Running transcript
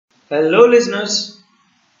Hello listeners,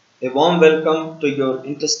 a warm welcome to your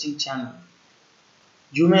interesting channel.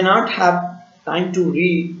 You may not have time to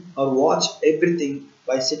read or watch everything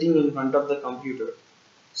by sitting in front of the computer.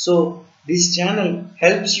 So this channel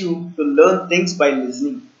helps you to learn things by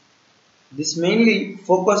listening. This mainly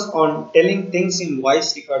focus on telling things in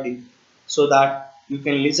voice recording so that you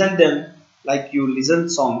can listen them like you listen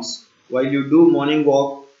songs while you do morning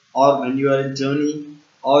walk or when you are in journey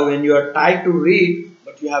or when you are tired to read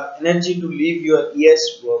but you have energy to leave your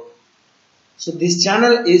ears work. So this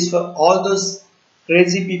channel is for all those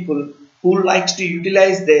crazy people who likes to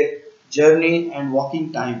utilize their journey and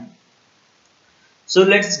walking time. So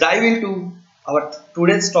let's dive into our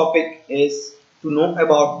today's topic is to know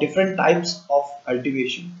about different types of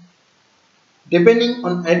cultivation. Depending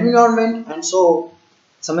on environment and so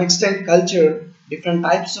some extent culture, different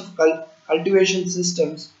types of cultivation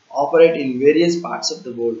systems operate in various parts of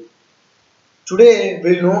the world. Today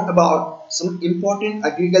we'll know about some important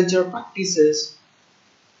agricultural practices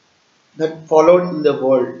that followed in the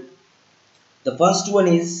world. The first one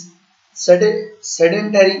is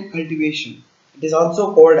sedentary cultivation. It is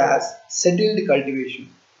also called as settled cultivation.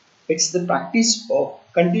 It's the practice of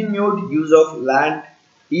continued use of land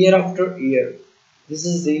year after year. This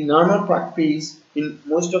is the normal practice in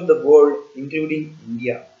most of the world, including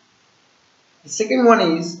India. The second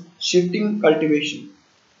one is shifting cultivation.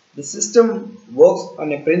 The system works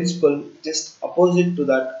on a principle just opposite to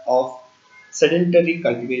that of sedentary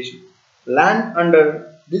cultivation. Land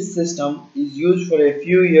under this system is used for a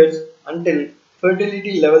few years until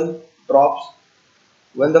fertility level drops.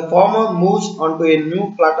 When the farmer moves onto a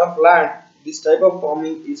new plot of land, this type of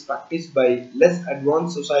farming is practiced by less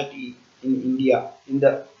advanced society in India in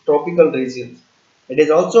the tropical regions. It is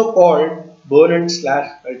also called burn and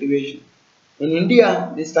slash cultivation. In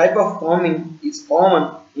India, this type of farming is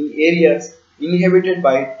common in areas inhabited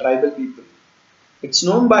by tribal people. It's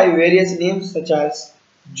known by various names such as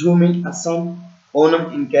Jhum in Assam,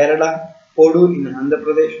 Onam in Kerala, Podu in Andhra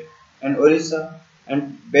Pradesh and Orissa,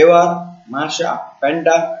 and Bewa, Masha,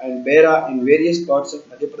 Penda, and Bera in various parts of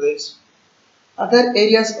Madhya Pradesh. Other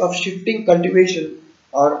areas of shifting cultivation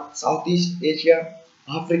are Southeast Asia,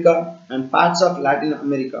 Africa, and parts of Latin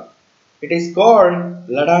America. It is called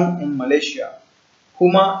Ladang in Malaysia,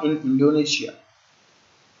 Huma in Indonesia,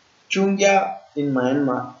 Chungya in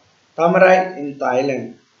Myanmar, Tamarai in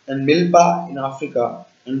Thailand, and Milpa in Africa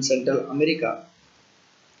and Central America.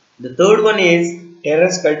 The third one is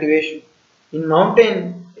terrace cultivation. In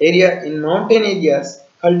mountain areas,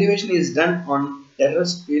 cultivation is done on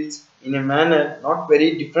terraced fields in a manner not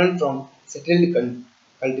very different from settled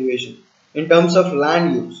cultivation in terms of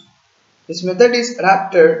land use. This method is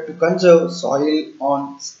adapted to conserve soil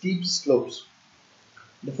on steep slopes.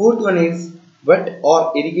 The fourth one is wet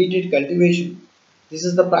or irrigated cultivation. This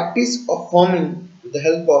is the practice of farming with the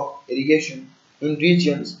help of irrigation in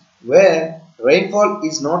regions where rainfall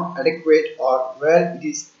is not adequate or where it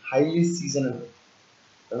is highly seasonal.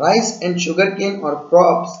 Rice and sugarcane are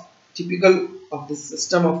crops typical of this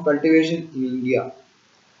system of cultivation in India.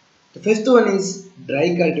 The fifth one is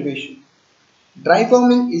dry cultivation. Dry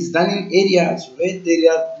farming is done in areas where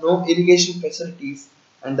there are no irrigation facilities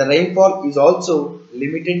and the rainfall is also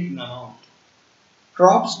limited in amount.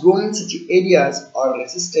 Crops grown in such areas are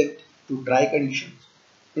resistant to dry conditions.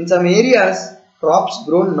 In some areas, crops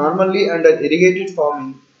grown normally under irrigated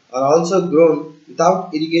farming are also grown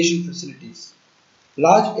without irrigation facilities.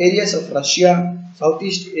 Large areas of Russia,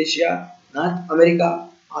 Southeast Asia, North America,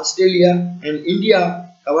 Australia, and India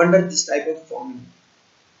come under this type of farming.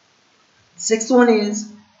 Sixth one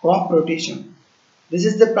is crop rotation. This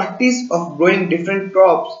is the practice of growing different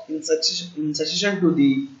crops in succession to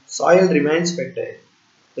the soil remains fertile.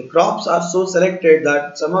 The crops are so selected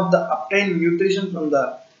that some of the obtain nutrition from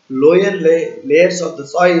the lower layers of the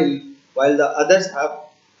soil while the others have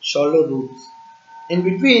shallow roots. In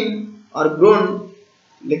between are grown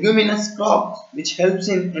leguminous crops which helps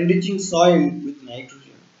in enriching soil with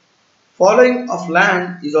nitrogen. Following of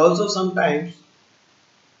land is also sometimes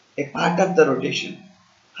a part of the rotation.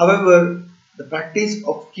 However, the practice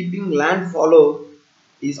of keeping land fallow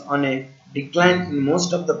is on a decline in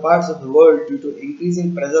most of the parts of the world due to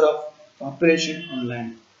increasing pressure of population on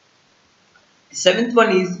land. The seventh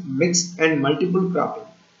one is mixed and multiple cropping.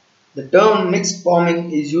 The term mixed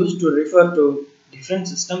farming is used to refer to different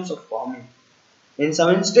systems of farming. In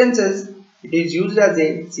some instances, it is used as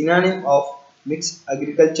a synonym of mixed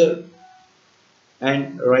agriculture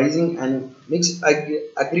and rising and mixed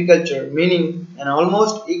agriculture, meaning an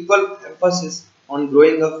almost equal emphasis on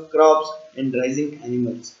growing of crops and raising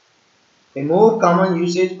animals. A more common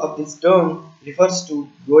usage of this term refers to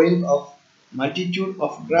growing of multitude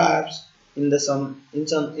of crops in the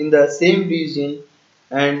same region,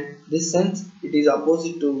 and this sense it is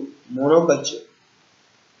opposite to monoculture.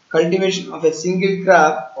 Cultivation of a single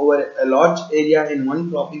crop over a large area in one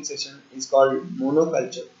cropping season is called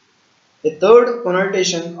monoculture. A third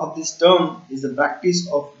connotation of this term is the practice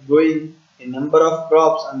of growing a number of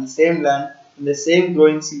crops on the same land in the same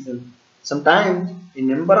growing season. Sometimes a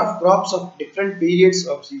number of crops of different periods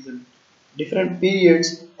of season, different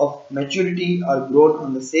periods of maturity are grown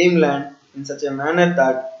on the same land in such a manner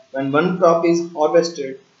that when one crop is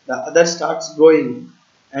harvested, the other starts growing,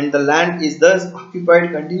 and the land is thus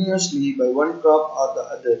occupied continuously by one crop or the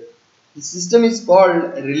other. The system is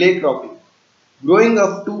called relay cropping. Growing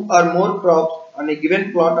of two or more crops on a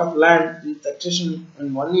given plot of land in succession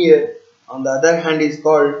in 1 year, on the other hand, is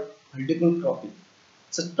called multiple cropping.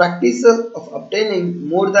 Such practices of obtaining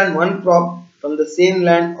more than one crop from the same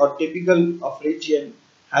land are typical of region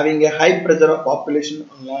having a high pressure of population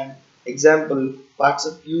on land. Example, parts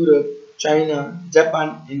of Europe, China,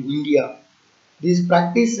 Japan, and India. These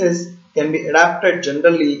practices can be adapted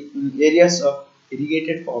generally in areas of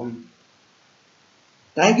irrigated farming.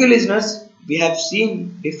 Thank you, listeners. We have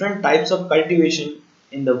seen different types of cultivation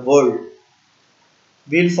in the world.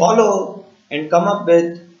 We'll follow and come up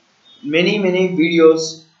with many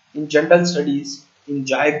videos in general studies, in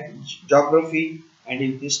geography, and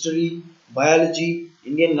in history, biology,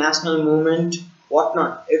 Indian national movement,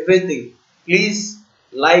 whatnot, everything. Please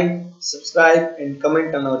like, subscribe, and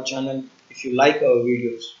comment on our channel if you like our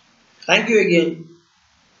videos. Thank you again.